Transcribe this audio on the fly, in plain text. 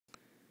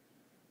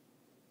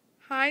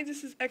Hi,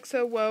 this is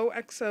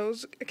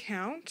XOXO's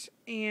account,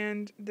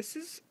 and this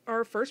is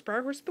our first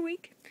Breyer horse of the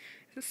week.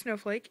 This is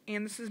Snowflake,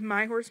 and this is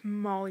my horse,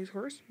 Molly's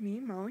horse, me,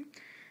 Molly,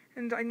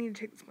 and I need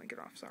to take this blanket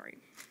off, sorry.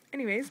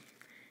 Anyways,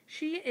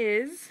 she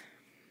is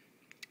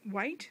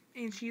white,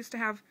 and she used to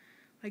have,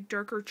 like,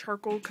 darker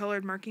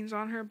charcoal-colored markings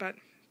on her, but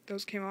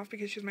those came off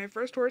because she was my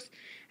first horse,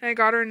 and I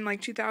got her in,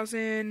 like,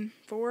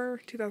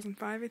 2004,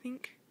 2005, I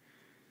think.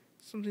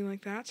 Something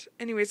like that.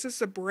 Anyways, this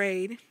is a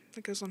braid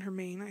that goes on her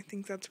mane. I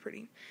think that's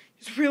pretty.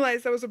 Just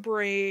realized that was a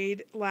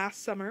braid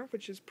last summer,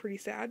 which is pretty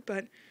sad,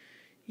 but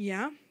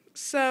yeah.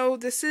 So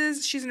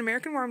she's an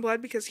American Warm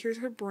Blood because here's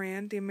her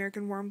brand, the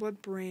American Warm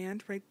Blood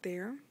brand right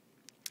there.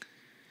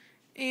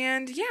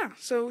 And yeah,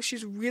 so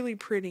she's really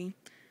pretty.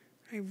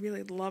 I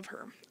really love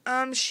her.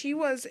 She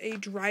was a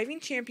driving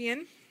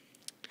champion,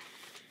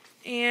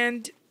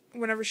 and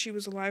whenever she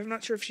was alive, I'm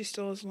not sure if she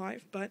still is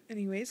alive, but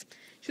anyways,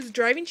 she was a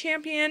driving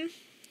champion.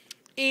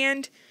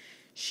 And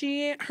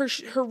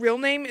her real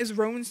name is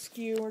Romanesque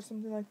or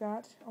something like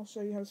that. I'll show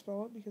you how to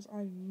spell it because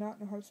I do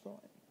not know how to spell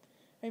it.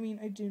 I mean,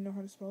 I do know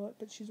how to spell it,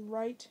 but she's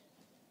right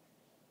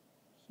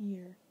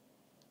here.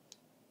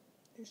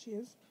 There she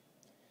is.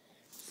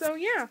 So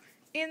yeah,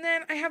 and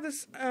then I have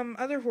this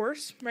other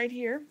horse right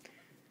here.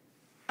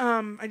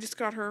 I just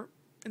got her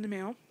in the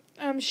mail.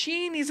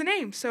 She needs a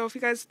name, so if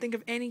you guys think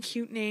of any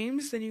cute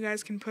names, then you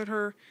guys can put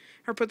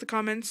the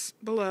comments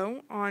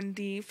below on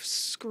the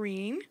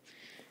screen.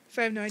 If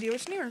I have no idea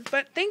what to name her.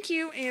 But thank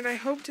you, and I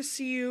hope to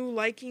see you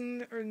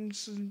liking, or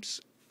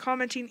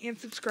commenting, and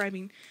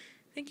subscribing.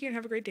 Thank you, and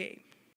have a great day.